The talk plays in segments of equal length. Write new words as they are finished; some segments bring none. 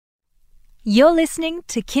You're listening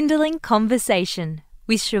to Kindling Conversation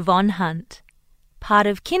with Siobhan Hunt, part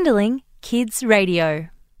of Kindling Kids Radio.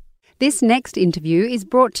 This next interview is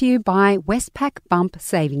brought to you by Westpac Bump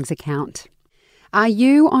Savings Account. Are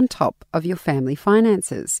you on top of your family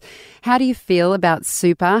finances? How do you feel about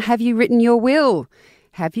super? Have you written your will?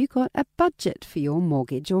 Have you got a budget for your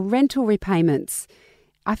mortgage or rental repayments?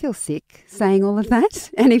 I feel sick saying all of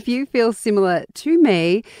that. And if you feel similar to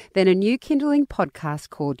me, then a new Kindling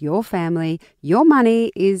podcast called Your Family, Your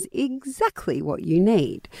Money is exactly what you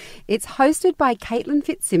need. It's hosted by Caitlin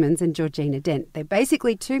Fitzsimmons and Georgina Dent. They're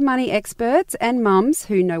basically two money experts and mums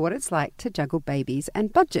who know what it's like to juggle babies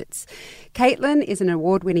and budgets. Caitlin is an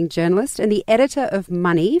award-winning journalist and the editor of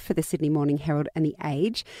Money for the Sydney Morning Herald and The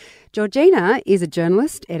Age. Georgina is a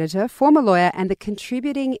journalist, editor, former lawyer and the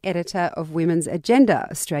contributing editor of Women's Agenda,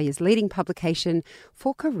 Australia's leading publication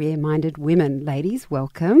for career-minded women. Ladies,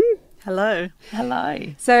 welcome. Hello.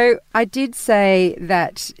 Hello. So I did say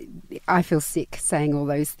that I feel sick saying all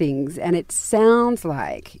those things, and it sounds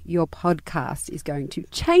like your podcast is going to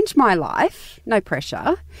change my life. No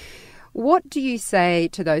pressure. What do you say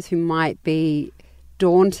to those who might be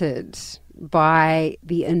daunted by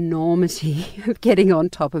the enormity of getting on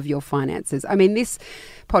top of your finances? I mean, this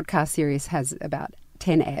podcast series has about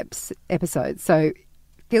 10 episodes, so it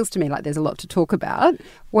feels to me like there's a lot to talk about.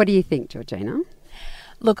 What do you think, Georgina?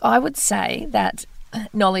 Look, I would say that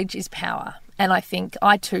knowledge is power. And I think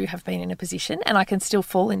I too have been in a position, and I can still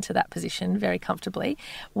fall into that position very comfortably,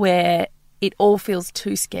 where it all feels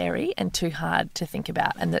too scary and too hard to think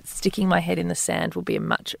about, and that sticking my head in the sand will be a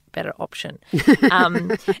much better option.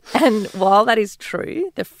 And while that is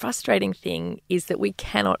true, the frustrating thing is that we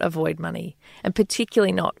cannot avoid money, and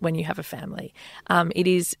particularly not when you have a family. It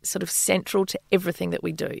is sort of central to everything that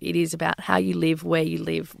we do. It is about how you live, where you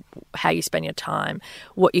live, how you spend your time,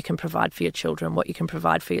 what you can provide for your children, what you can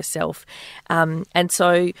provide for yourself. And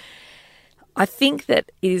so I think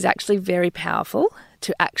that it is actually very powerful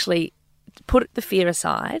to actually put the fear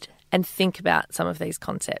aside and think about some of these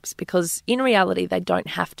concepts, because in reality they don't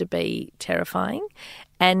have to be terrifying,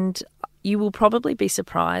 and you will probably be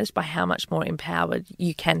surprised by how much more empowered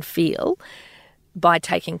you can feel by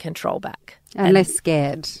taking control back. And less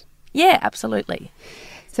scared. Yeah, absolutely.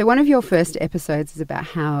 So one of your first episodes is about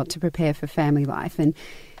how to prepare for family life, and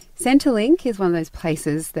Centrelink is one of those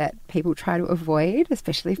places that people try to avoid,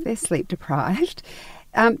 especially if they're sleep deprived.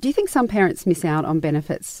 Do you think some parents miss out on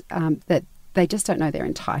benefits that they just don't know they're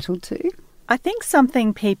entitled to? I think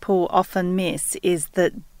something people often miss is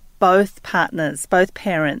that both partners, both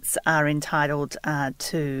parents are entitled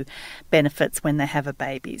to benefits when they have a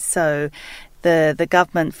baby. So the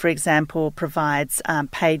government, for example, provides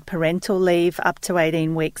paid parental leave up to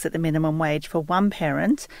 18 weeks at the minimum wage for one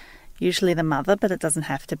parent, usually the mother, but it doesn't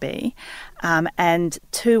have to be, and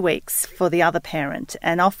 2 weeks for the other parent.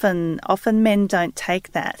 And often men don't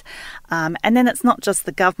take that. And then it's not just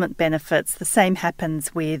the government benefits. The same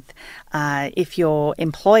happens with if your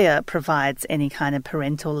employer provides any kind of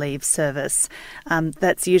parental leave service.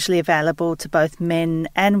 That's usually available to both men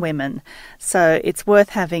and women. So it's worth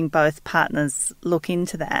having both partners look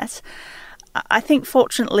into that. I think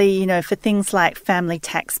fortunately, for things like family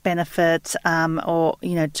tax benefit or,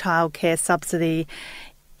 childcare subsidy,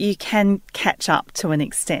 you can catch up to an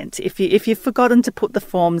extent. If you've forgotten to put the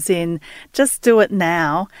forms in, just do it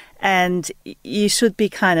now, and you should be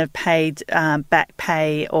kind of paid back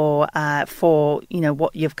pay or for,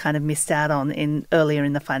 what you've kind of missed out on earlier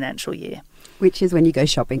in the financial year. Which is when you go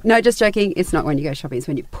shopping. No, just joking. It's not when you go shopping. It's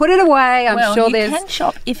when you put it away. You can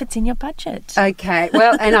shop if it's in your budget. Okay.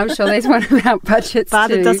 Well, and I'm sure there's one about budgets but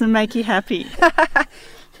too. It doesn't make you happy.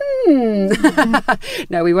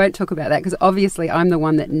 No, we won't talk about that, because obviously I'm the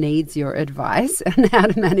one that needs your advice on how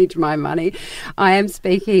to manage my money. I am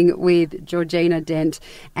speaking with Georgina Dent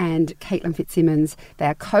and Caitlin Fitzsimmons. They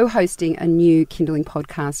are co-hosting a new Kindling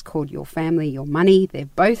podcast called Your Family, Your Money. They're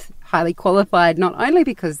both highly qualified, not only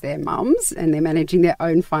because they're mums and they're managing their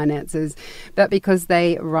own finances, but because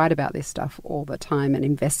they write about this stuff all the time and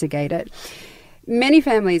investigate it. Many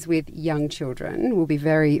families with young children will be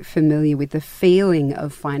very familiar with the feeling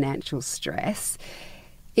of financial stress.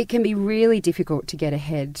 It can be really difficult to get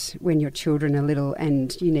ahead when your children are little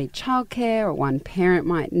and you need childcare, or one parent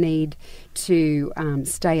might need to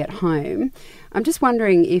stay at home. I'm just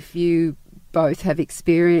wondering if you both have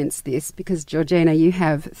experienced this, because Georgina, you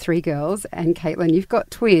have 3 girls, and Caitlin, you've got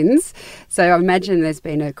twins. So I imagine there's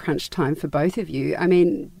been a crunch time for both of you. I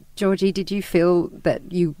mean, Georgie, did you feel that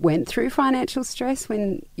you went through financial stress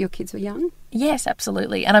when your kids were young? Yes,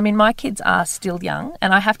 absolutely. And I mean, my kids are still young.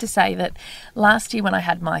 And I have to say that last year when I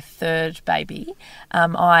had my third baby,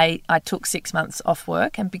 I took 6 months off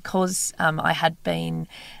work. And because I had been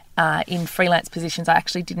in freelance positions, I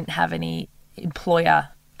actually didn't have any employer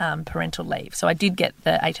parental leave. So I did get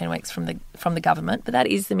the 18 weeks from the government, but that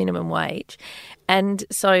is the minimum wage. And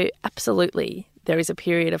so absolutely there is a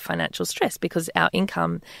period of financial stress because our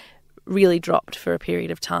income really dropped for a period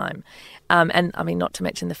of time. And I mean, not to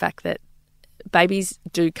mention the fact that babies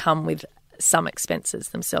do come with some expenses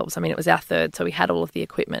themselves. I mean, it was our third, so we had all of the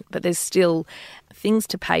equipment, but there's still things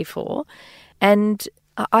to pay for. And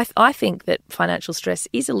I think that financial stress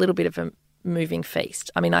is a little bit of a moving feast.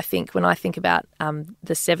 I mean, I think when I think about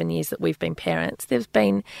the 7 years that we've been parents, there's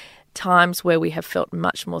been times where we have felt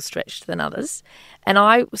much more stretched than others. And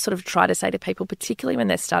I sort of try to say to people, particularly when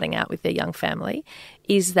they're starting out with their young family,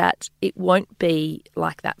 is that it won't be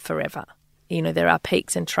like that forever. You know, there are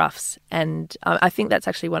peaks and troughs. And I think that's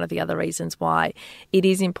actually one of the other reasons why it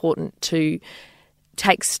is important to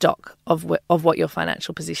take stock of what your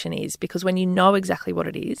financial position is, because when you know exactly what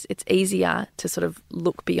it is, it's easier to sort of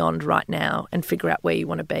look beyond right now and figure out where you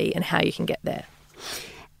want to be and how you can get there.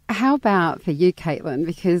 How about for you, Caitlin?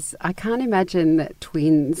 Because I can't imagine that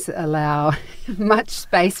twins allow much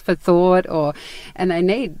space for thought, and they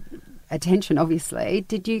need attention, obviously.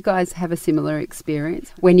 Did you guys have a similar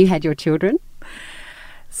experience when you had your children?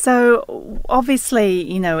 So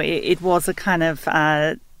obviously, you know, it was a kind of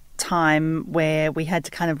time where we had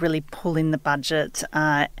to kind of really pull in the budget.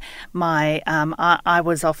 I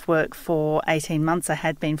was off work for 18 months. I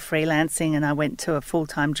had been freelancing and I went to a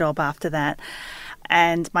full-time job after that.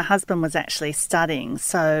 And my husband was actually studying,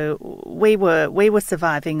 so we were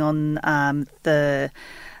surviving on the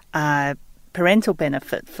parental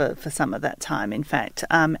benefit for some of that time, in fact.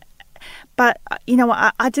 But you know,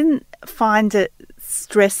 I didn't find it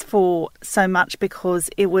stressful so much because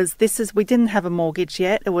we didn't have a mortgage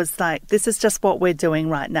yet. It was like, this is just what we're doing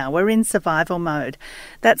right now. We're in survival mode.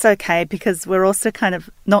 That's okay because we're also kind of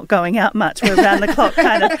not going out much. We're around the clock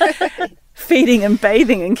kind of feeding and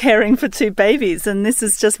bathing and caring for 2 babies, and this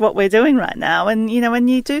is just what we're doing right now. And you know, when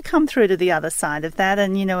you do come through to the other side of that,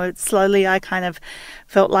 and you know, slowly I kind of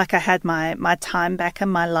felt like I had my time back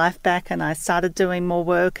and my life back, and I started doing more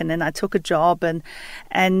work, and then I took a job,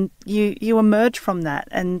 and you emerge from that.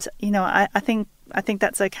 And you know, I think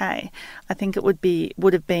that's okay. I think it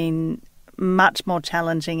would have been much more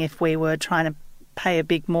challenging if we were trying to pay a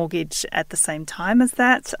big mortgage at the same time as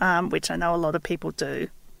that, which I know a lot of people do.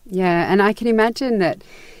 Yeah, and I can imagine that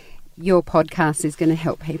your podcast is going to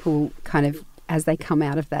help people kind of as they come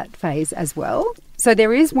out of that phase as well. So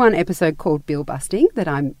there is one episode called Bill Busting that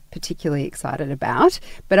I'm particularly excited about,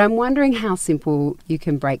 but I'm wondering how simple you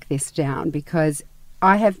can break this down, because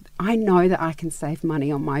I know that I can save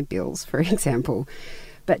money on my bills, for example,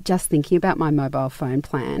 but just thinking about my mobile phone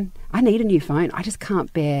plan, I need a new phone. I just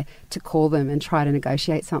can't bear to call them and try to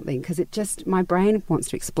negotiate something because my brain wants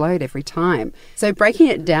to explode every time. So breaking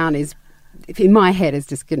it down in my head is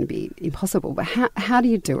just going to be impossible. But how do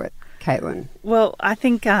you do it, Caitlin? Well, I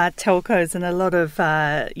think telcos and a lot of,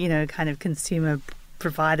 kind of consumer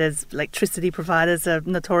providers, electricity providers are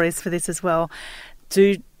notorious for this as well,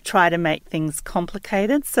 do try to make things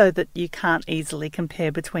complicated so that you can't easily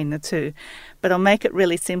compare between the two. But I'll make it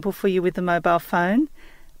really simple for you with the mobile phone.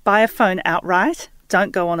 Buy a phone outright.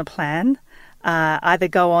 Don't go on a plan. Either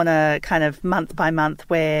go on a kind of month by month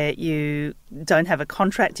where you don't have a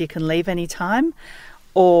contract, you can leave any time,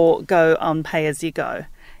 or go on pay as you go.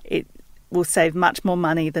 It will save much more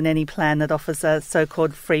money than any plan that offers a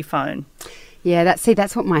so-called free phone. Yeah,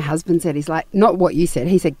 that's what my husband said. He's like, not what you said.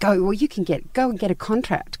 He said, go and get a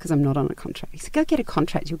contract, because I'm not on a contract. He said, go get a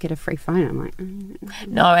contract, you'll get a free phone. I'm like,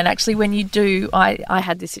 No, and actually when you do, I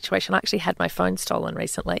had this situation. I actually had my phone stolen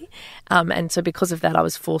recently. And so because of that, I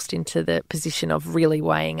was forced into the position of really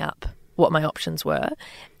weighing up what my options were.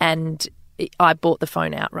 And I bought the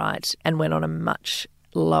phone outright and went on a much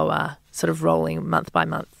lower sort of rolling month by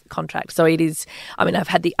month contract. So I've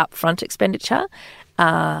had the upfront expenditure,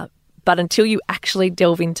 but until you actually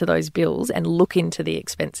delve into those bills and look into the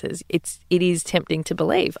expenses, it is tempting to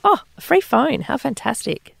believe, a free phone, how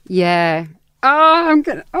fantastic. Yeah. That's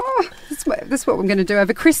what I'm going to do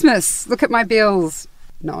over Christmas. Look at my bills.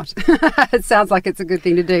 not. It sounds like it's a good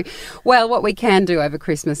thing to do. Well, what we can do over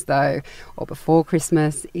Christmas, though, or before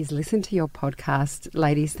Christmas, is listen to your podcast.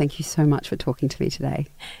 Ladies, thank you so much for talking to me today.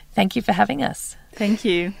 Thank you for having us. Thank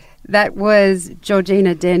you. That was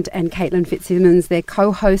Georgina Dent and Caitlin Fitzsimmons. They're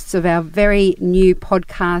co-hosts of our very new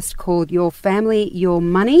podcast called Your Family, Your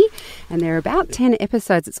Money. And there are about 10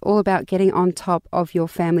 episodes. It's all about getting on top of your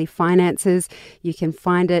family finances. You can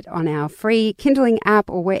find it on our free Kindling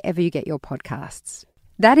app or wherever you get your podcasts.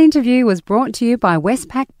 That interview was brought to you by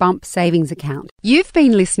Westpac Bump Savings Account. You've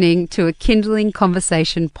been listening to a Kindling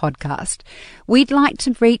Conversation podcast. We'd like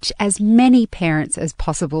to reach as many parents as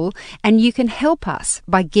possible, and you can help us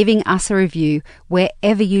by giving us a review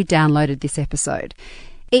wherever you downloaded this episode.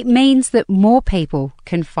 It means that more people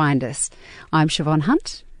can find us. I'm Siobhan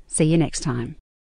Hunt. See you next time.